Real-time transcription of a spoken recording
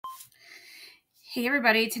Hey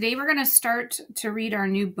everybody, today we're going to start to read our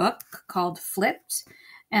new book called Flipped,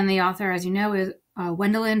 and the author, as you know, is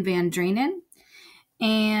Wendelin Van Draanen.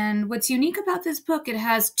 And what's unique about this book, it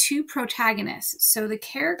has two protagonists. So the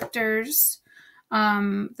characters,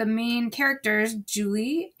 the main characters,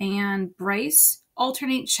 Julie and Bryce,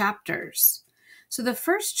 alternate chapters. So the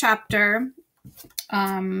first chapter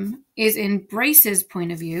is in Bryce's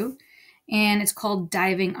point of view, and it's called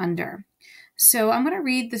Diving Under. So I'm going to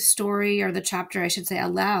read the story, or the chapter, I should say,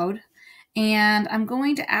 aloud, and I'm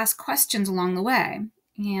going to ask questions along the way.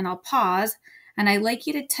 And I'll pause, and I'd like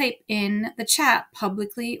you to type in the chat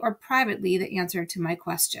publicly or privately the answer to my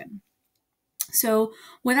question. So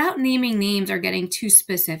without naming names or getting too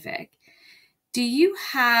specific, do you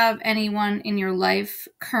have anyone in your life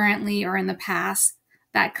currently or in the past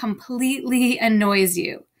that completely annoys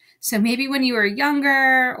you? So maybe when you were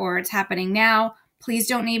younger or it's happening now. Please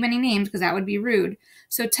don't name any names because that would be rude.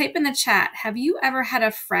 So type in the chat, have you ever had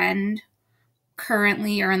a friend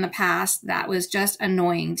currently or in the past that was just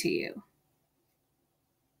annoying to you?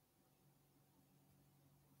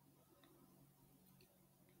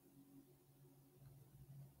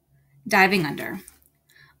 Diving under.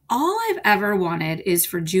 All I've ever wanted is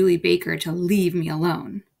for Julie Baker to leave me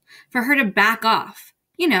alone, for her to back off,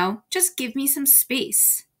 just give me some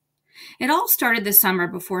space. It all started the summer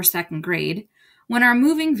before second grade, when our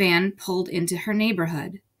moving van pulled into her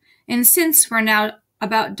neighborhood. And since we're now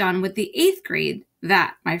about done with the 8th grade,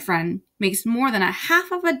 that, my friend, makes more than a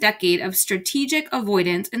half of a decade of strategic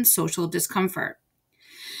avoidance and social discomfort.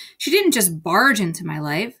 She didn't just barge into my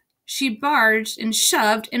life. She barged and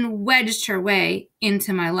shoved and wedged her way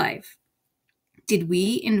into my life. Did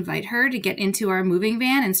we invite her to get into our moving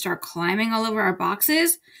van and start climbing all over our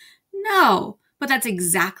boxes? No, but that's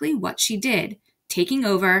exactly what she did, taking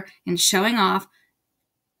over and showing off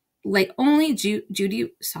like only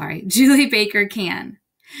Julie Baker can.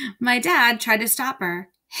 My dad tried to stop her.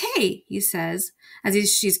 Hey, he says, as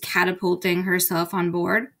she's catapulting herself on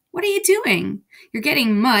board. What are you doing? You're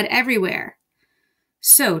getting mud everywhere.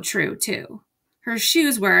 So true, too. Her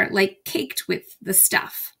shoes were like caked with the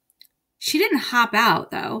stuff. She didn't hop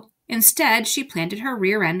out, though. Instead, she planted her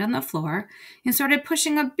rear end on the floor and started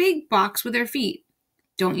pushing a big box with her feet.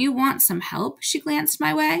 Don't you want some help? She glanced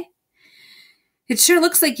my way. It sure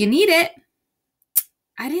looks like you need it.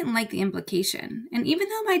 I didn't like the implication, and even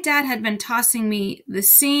though my dad had been tossing me the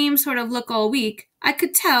same sort of look all week, I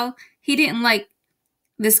could tell he didn't like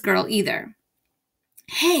this girl either.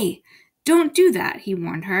 Hey, don't do that, he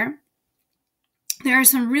warned her. There are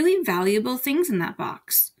some really valuable things in that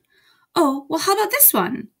box. Oh, well, how about this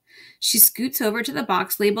one? She scoots over to the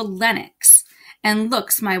box labeled Lennox and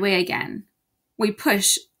looks my way again. We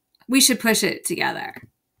should push it together.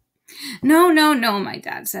 No, my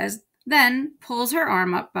dad says, then pulls her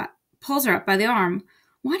up by the arm.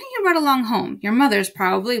 Why don't you run along home? Your mother's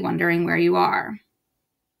probably wondering where you are.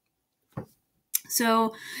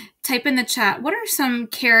 So type in the chat, what are some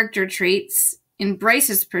character traits in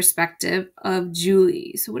Bryce's perspective of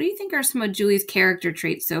Julie? So what do you think are some of Julie's character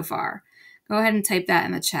traits so far? Go ahead and type that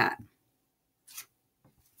in the chat.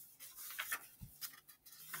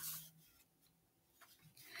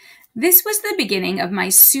 This was the beginning of my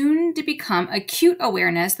soon-to-become acute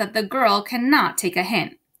awareness that the girl cannot take a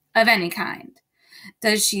hint of any kind.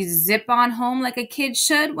 Does she zip on home like a kid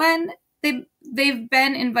should when they've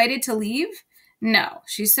been invited to leave? No,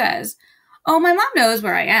 she says, oh, my mom knows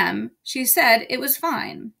where I am. She said it was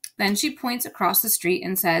fine. Then she points across the street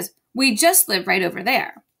and says, we just live right over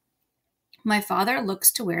there. My father looks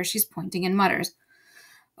to where she's pointing and mutters,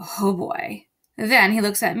 oh boy. Then he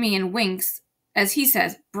looks at me and winks as he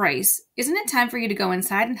says, Bryce, isn't it time for you to go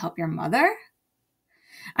inside and help your mother?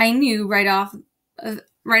 I knew right off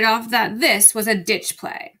that this was a ditch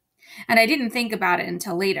play, and I didn't think about it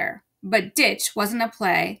until later. But ditch wasn't a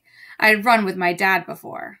play I'd run with my dad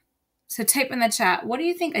before. So type in the chat, what do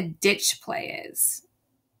you think a ditch play is?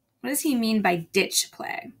 What does he mean by ditch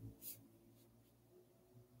play?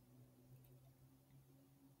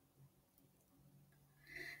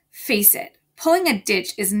 Face it. Pulling a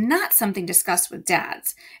ditch is not something discussed with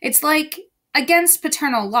dads. It's like against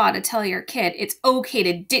paternal law to tell your kid it's okay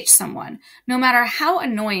to ditch someone, no matter how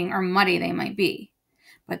annoying or muddy they might be.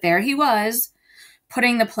 But there he was,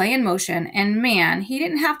 putting the play in motion, and man, he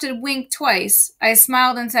didn't have to wink twice. I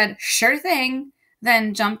smiled and said, sure thing,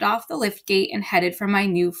 then jumped off the lift gate and headed for my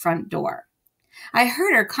new front door. I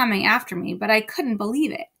heard her coming after me, but I couldn't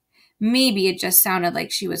believe it. Maybe it just sounded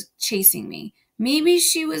like she was chasing me. Maybe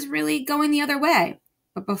she was really going the other way.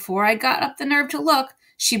 But before I got up the nerve to look,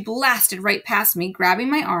 she blasted right past me, grabbing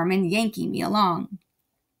my arm and yanking me along.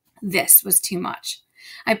 This was too much.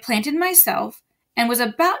 I planted myself and was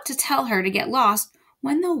about to tell her to get lost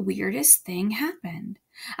when the weirdest thing happened.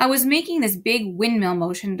 I was making this big windmill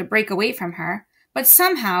motion to break away from her, but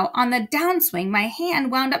somehow on the downswing my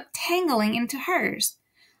hand wound up tangling into hers.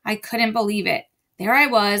 I couldn't believe it. There I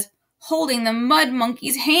was, holding the mud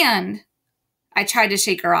monkey's hand. I tried to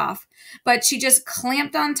shake her off, but she just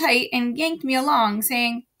clamped on tight and yanked me along,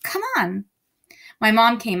 saying, "Come on." My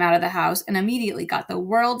mom came out of the house and immediately got the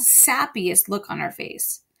world's sappiest look on her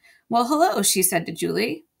face. "Well, hello," she said to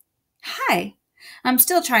Julie. "Hi." I'm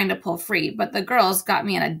still trying to pull free, but the girls got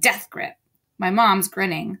me in a death grip. My mom's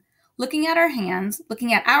grinning, looking at our hands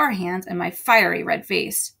and my fiery red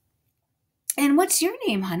face. "And what's your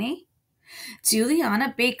name, honey?"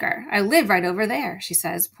 "Juliana Baker. I live right over there," she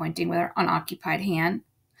says, pointing with her unoccupied hand.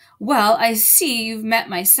 "Well, I see you've met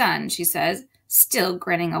my son," she says, still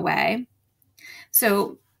grinning away.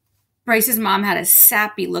 So Bryce's mom had a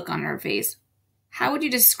sappy look on her face. How would you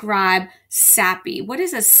describe sappy? What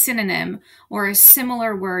is a synonym or a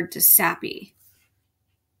similar word to sappy?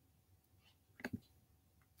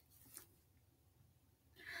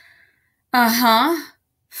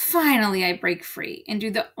 Finally, I break free and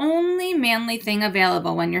do the only manly thing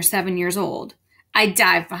available when you're 7 years old. I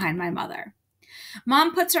dive behind my mother.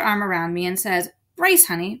 Mom puts her arm around me and says, "Bryce,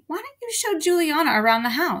 honey, why don't you show Juliana around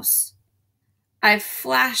the house?" I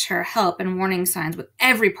flash her help and warning signs with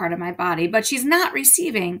every part of my body, but she's not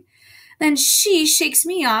receiving. Then she shakes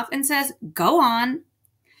me off and says, "Go on."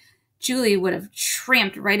 Julie would have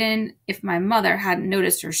tramped right in if my mother hadn't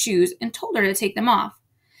noticed her shoes and told her to take them off.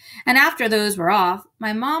 And after those were off,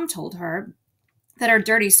 my mom told her that her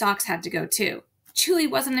dirty socks had to go too. Julie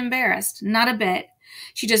wasn't embarrassed, not a bit.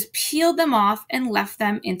 She just peeled them off and left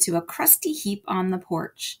them into a crusty heap on the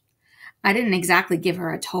porch. I didn't exactly give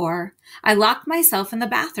her a tour. I locked myself in the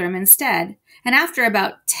bathroom instead, and after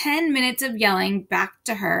about 10 minutes of yelling back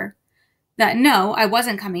to her that no, I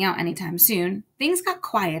wasn't coming out anytime soon, things got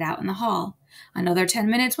quiet out in the hall. Another 10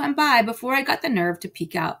 minutes went by before I got the nerve to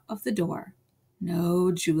peek out of the door.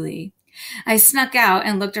 No Julie. I snuck out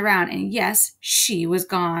and looked around, and yes, she was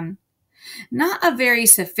gone. Not a very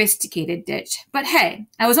sophisticated ditch, but hey,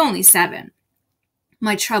 I was only 7.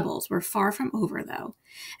 My troubles were far from over, though.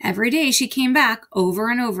 Every day she came back over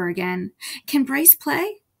and over again. "Can Bryce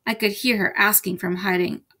play?" I could hear her asking from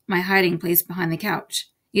my hiding place behind the couch.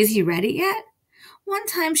 "Is he ready yet?" One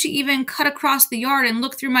time she even cut across the yard and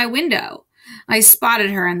looked through my window. I spotted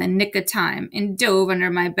her in the nick of time and dove under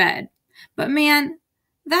my bed. But man,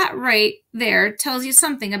 that right there tells you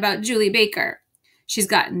something about Julie Baker. She's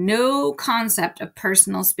got no concept of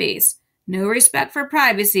personal space, no respect for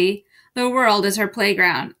privacy. The world is her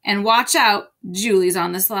playground. And watch out, Julie's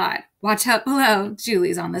on the slide. Watch out below,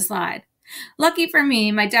 Julie's on the slide. Lucky for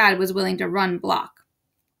me, my dad was willing to run block.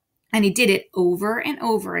 And he did it over and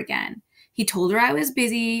over again. He told her I was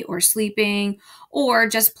busy or sleeping or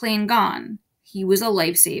just plain gone. He was a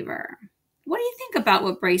lifesaver. What do you think about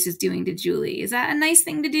what Bryce is doing to Julie? Is that a nice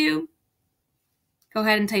thing to do? Go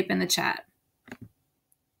ahead and type in the chat.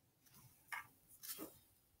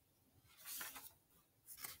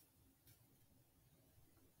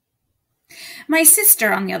 My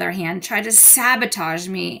sister, on the other hand, tried to sabotage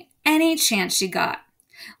me any chance she got.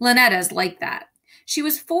 Lynetta's like that. She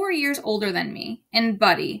was 4 years older than me, and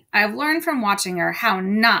buddy, I've learned from watching her how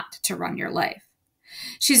not to run your life.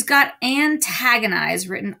 She's got antagonize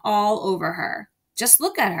written all over her. Just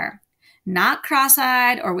look at her. Not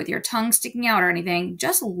cross-eyed or with your tongue sticking out or anything.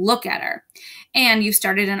 Just look at her. And you've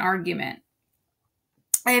started an argument.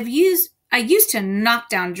 I used to knock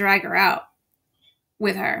down, drag her out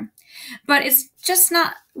with her. But it's just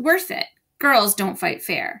not worth it. Girls don't fight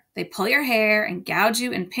fair. They pull your hair and gouge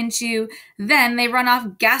you and pinch you. Then they run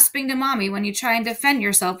off gasping to mommy when you try and defend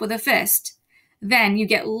yourself with a fist. Then you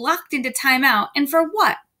get locked into timeout. And for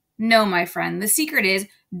what? No, my friend. The secret is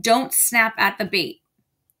don't snap at the bait.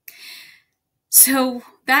 So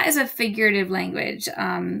that is a figurative language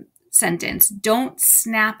sentence. Don't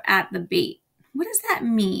snap at the bait. What does that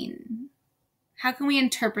mean? How can we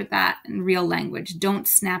interpret that in real language? Don't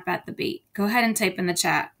snap at the bait. Go ahead and type in the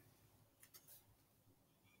chat.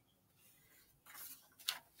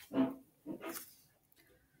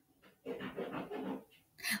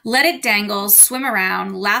 Let it dangle, swim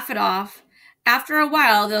around, laugh it off. After a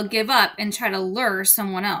while, they'll give up and try to lure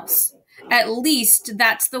someone else. At least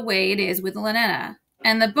that's the way it is with Lynetta.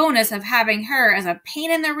 And the bonus of having her as a pain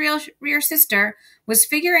in the rear sister was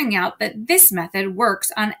figuring out that this method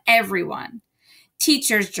works on everyone.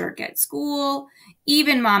 Teachers jerk at school,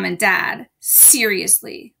 even mom and dad.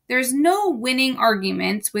 Seriously, there's no winning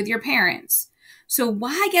arguments with your parents. So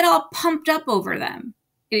why get all pumped up over them?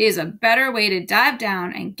 It is a better way to dive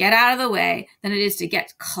down and get out of the way than it is to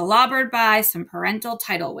get clobbered by some parental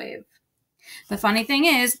tidal wave. The funny thing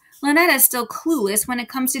is, Lynette is still clueless when it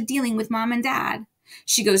comes to dealing with mom and dad.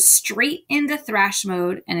 She goes straight into thrash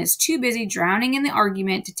mode and is too busy drowning in the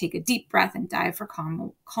argument to take a deep breath and dive for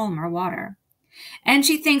calmer water. And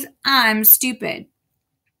she thinks I'm stupid.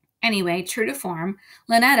 Anyway, true to form,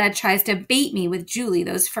 Lynetta tries to bait me with Julie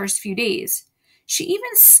those first few days. She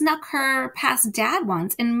even snuck her past Dad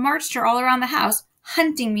once and marched her all around the house,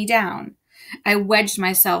 hunting me down. I wedged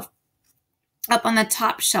myself up on the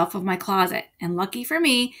top shelf of my closet, and lucky for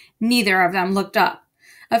me, neither of them looked up.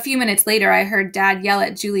 A few minutes later, I heard Dad yell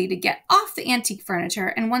at Julie to get off the antique furniture,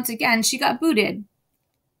 and once again, she got booted.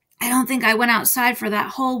 I don't think I went outside for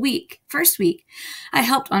that whole first week. I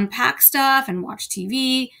helped unpack stuff and watch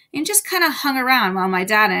TV and just kind of hung around while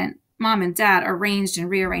Mom and Dad arranged and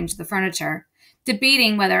rearranged the furniture,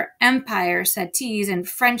 debating whether Empire settees and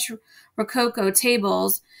French Rococo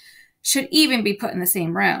tables should even be put in the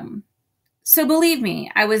same room. So believe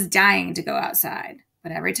me, I was dying to go outside.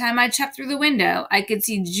 But every time I checked through the window, I could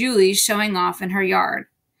see Julie showing off in her yard.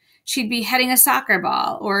 She'd be heading a soccer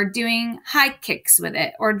ball or doing high kicks with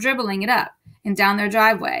it or dribbling it up and down their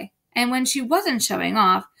driveway. And when she wasn't showing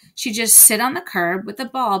off, she'd just sit on the curb with the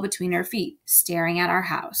ball between her feet, staring at our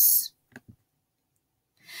house.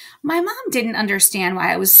 My mom didn't understand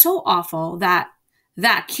why I was so awful that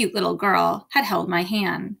cute little girl had held my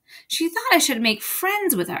hand. She thought I should make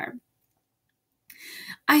friends with her.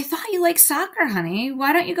 I thought you liked soccer, honey.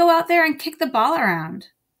 Why don't you go out there and kick the ball around?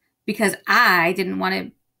 Because I didn't want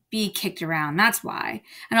to be kicked around, that's why.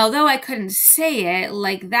 And although I couldn't say it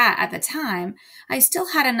like that at the time, I still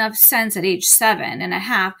had enough sense at age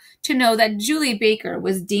 7.5 to know that Julie Baker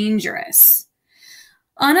was dangerous.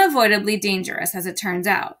 Unavoidably dangerous, as it turns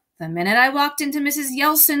out. The minute I walked into Mrs.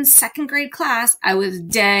 Yelson's second grade class, I was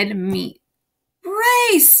dead meat.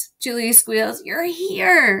 "Bryce!" Julie squeals, "You're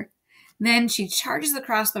here!" Then she charges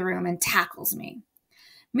across the room and tackles me.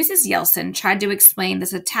 Mrs. Yelson tried to explain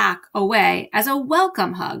this attack away as a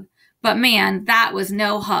welcome hug, but man, that was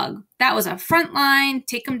no hug. That was a frontline,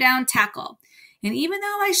 take 'em down tackle. And even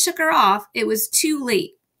though I shook her off, it was too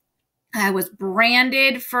late. I was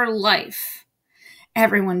branded for life.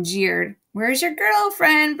 Everyone jeered. "Where's your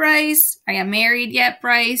girlfriend, Bryce? Are you married yet,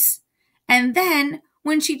 Bryce?" And then,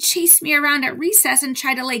 when she chased me around at recess and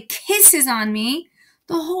tried to lay kisses on me,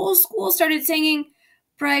 the whole school started singing,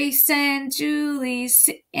 "Bryce and Julie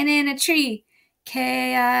sitting in a tree,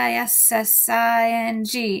 Kissing."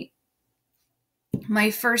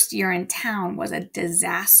 My first year in town was a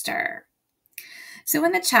disaster. So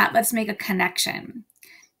in the chat, let's make a connection.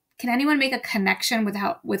 Can anyone make a connection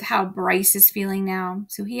with how Bryce is feeling now?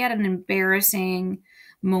 So he had an embarrassing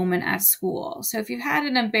moment at school. So if you've had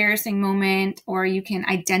an embarrassing moment or you can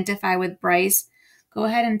identify with Bryce, go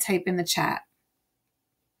ahead and type in the chat.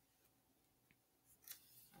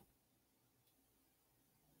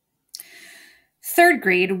 Third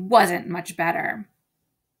grade wasn't much better.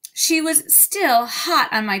 She was still hot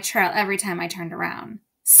on my trail every time I turned around.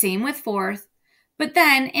 Same with fourth. But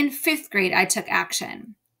then in fifth grade, I took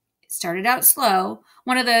action. It started out slow,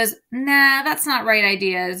 one of those, nah, that's not right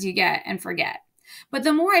ideas you get and forget. But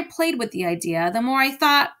the more I played with the idea, the more I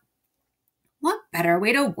thought, what better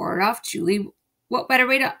way to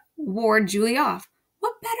ward Julie off?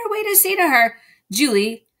 What better way to say to her,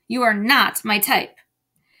 "Julie, you are not my type"?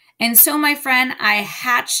 And so, my friend, I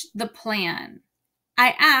hatched the plan.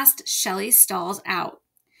 I asked Shelley Stalls out.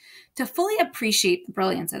 To fully appreciate the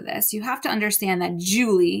brilliance of this, you have to understand that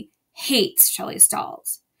Julie hates Shelley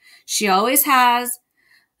Stalls. She always has,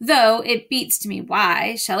 though it beats to me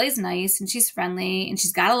why. Shelley's nice and she's friendly and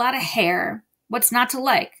she's got a lot of hair. What's not to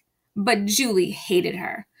like? But Julie hated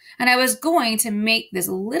her. And I was going to make this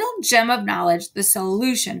little gem of knowledge the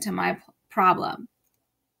solution to my problem.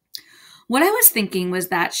 What I was thinking was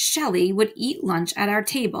that Shelley would eat lunch at our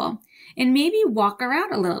table and maybe walk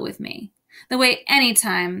around a little with me. That way,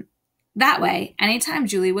 anytime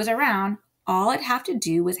Julie was around, all I'd have to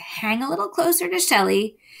do was hang a little closer to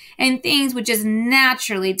Shelley and things would just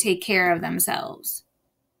naturally take care of themselves.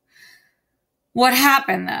 What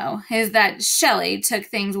happened, though, is that Shelley took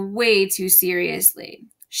things way too seriously.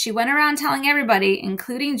 She went around telling everybody,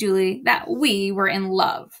 including Julie, that we were in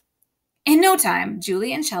love. In no time,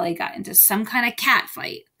 Julie and Shelley got into some kind of cat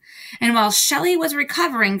fight. And while Shelley was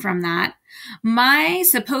recovering from that, my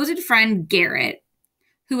supposed friend Garrett,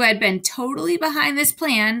 who had been totally behind this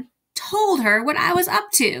plan, told her what I was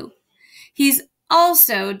up to. He's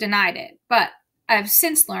also denied it, but I've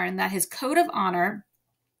since learned that his code of honor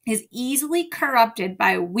is easily corrupted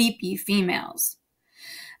by weepy females.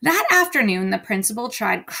 That afternoon, the principal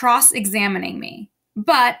tried cross-examining me,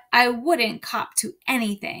 but I wouldn't cop to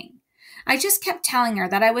anything. I just kept telling her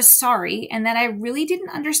that I was sorry and that I really didn't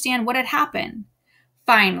understand what had happened.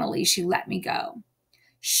 Finally, she let me go.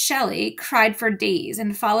 Shelley cried for days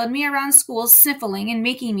and followed me around school sniffling and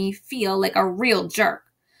making me feel like a real jerk,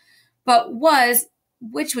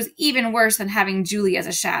 which was even worse than having Julie as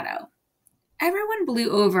a shadow. Everything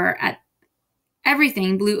blew over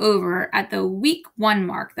at the week 1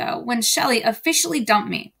 mark, though, when Shelley officially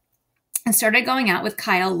dumped me and started going out with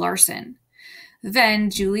Kyle Larson. Then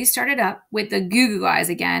Julie started up with the goo-goo eyes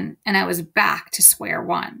again, and I was back to square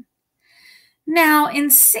one. Now, in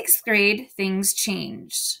 6th grade, things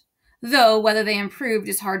changed, though whether they improved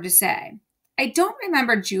is hard to say. I don't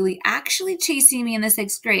remember Julie actually chasing me in the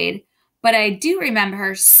 6th grade, but I do remember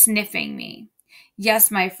her sniffing me.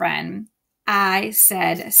 Yes, my friend, I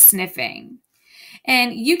said sniffing.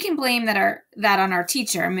 And you can blame that on our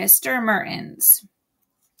teacher, Mr. Mertens.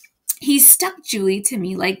 He stuck Julie to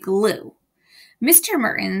me like glue. Mr.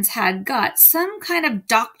 Mertens had got some kind of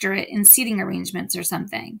doctorate in seating arrangements or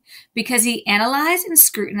something, because he analyzed and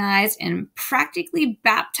scrutinized and practically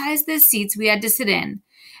baptized the seats we had to sit in.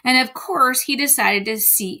 And of course, he decided to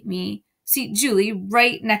seat Julie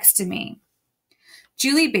right next to me.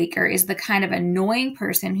 Julie Baker is the kind of annoying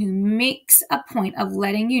person who makes a point of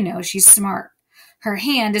letting you know she's smart. Her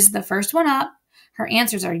hand is the first one up. Her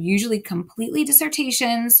answers are usually completely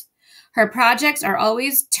dissertations. Her projects are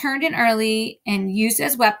always turned in early and used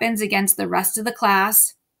as weapons against the rest of the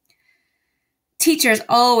class. Teachers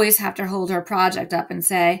always have to hold her project up and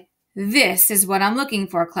say, "This is what I'm looking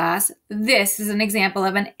for, class. This is an example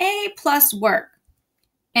of an A+ work."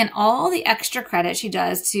 And all the extra credit she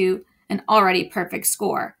does to an already perfect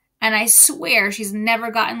score. And I swear she's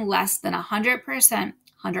never gotten less than 100%,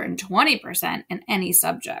 120% in any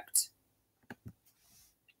subject.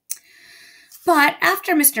 But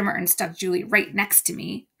after Mr. Mertens stuck Julie right next to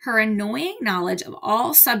me, her annoying knowledge of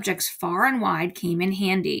all subjects far and wide came in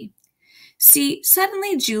handy. See,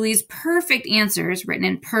 suddenly Julie's perfect answers, written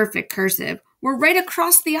in perfect cursive, were right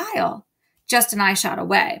across the aisle, just an eye shot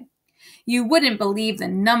away. You wouldn't believe the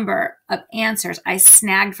number of answers I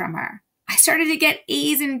snagged from her. I started to get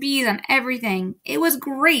A's and B's on everything. It was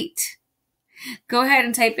great. Go ahead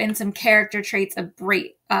and type in some character traits of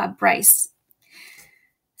Bryce.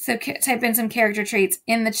 So type in some character traits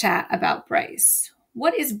in the chat about Bryce.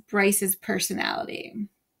 What is Bryce's personality?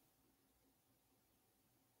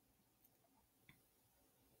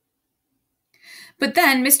 But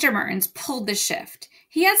then Mr. Mertens pulled the shift.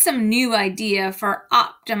 He had some new idea for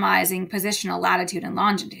optimizing positional latitude and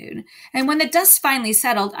longitude. And when the dust finally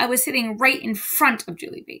settled, I was sitting right in front of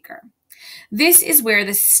Julie Baker. This is where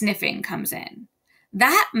the sniffing comes in.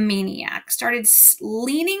 That maniac started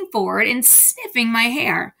leaning forward and sniffing my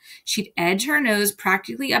hair. She'd edge her nose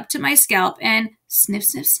practically up to my scalp and sniff,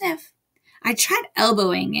 sniff, sniff. I tried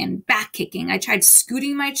elbowing and back kicking. I tried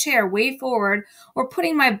scooting my chair way forward or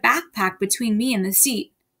putting my backpack between me and the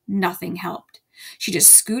seat. Nothing helped. She'd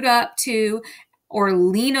just scoot up to or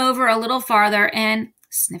lean over a little farther and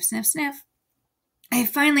sniff, sniff, sniff. I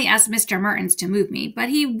finally asked Mr. Mertens to move me, but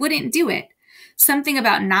he wouldn't do it. Something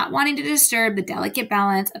about not wanting to disturb the delicate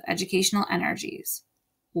balance of educational energies.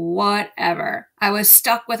 Whatever. I was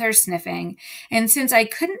stuck with her sniffing, and since I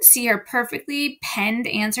couldn't see her perfectly penned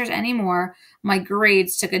answers anymore, my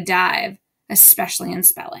grades took a dive, especially in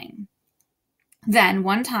spelling. Then,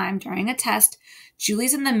 one time during a test,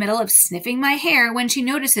 Julie's in the middle of sniffing my hair when she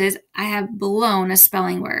notices I have blown a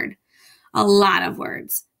spelling word. A lot of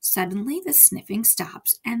words. Suddenly, the sniffing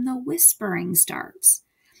stops and the whispering starts.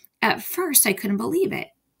 At first, I couldn't believe it.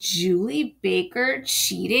 Julie Baker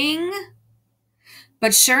cheating?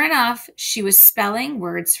 But sure enough, she was spelling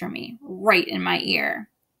words for me, right in my ear.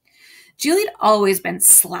 Julie'd always been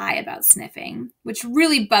sly about sniffing, which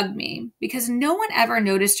really bugged me because no one ever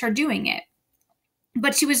noticed her doing it.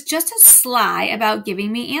 But she was just as sly about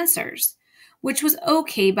giving me answers, which was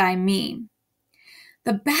okay by me.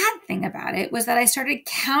 The bad thing about it was that I started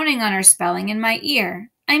counting on her spelling in my ear.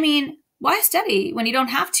 I mean, why study when you don't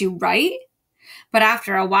have to, right? But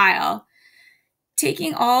after a while,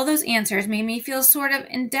 taking all those answers made me feel sort of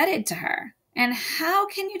indebted to her. And how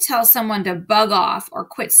can you tell someone to bug off or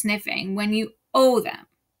quit sniffing when you owe them?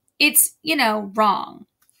 It's, wrong.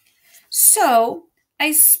 So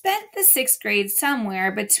I spent the 6th grade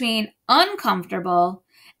somewhere between uncomfortable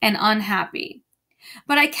and unhappy.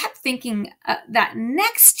 But I kept thinking that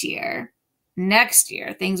next year,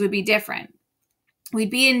 things would be different.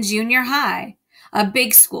 We'd be in junior high, a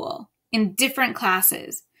big school, in different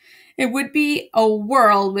classes. It would be a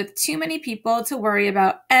world with too many people to worry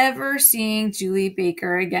about ever seeing Julie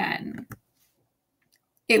Baker again.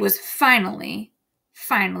 It was finally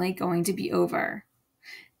going to be over.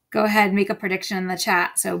 Go ahead and make a prediction in the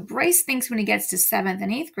chat. So Bryce thinks when he gets to 7th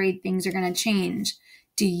and 8th grade, things are going to change.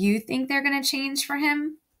 Do you think they're going to change for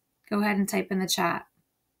him? Go ahead and type in the chat.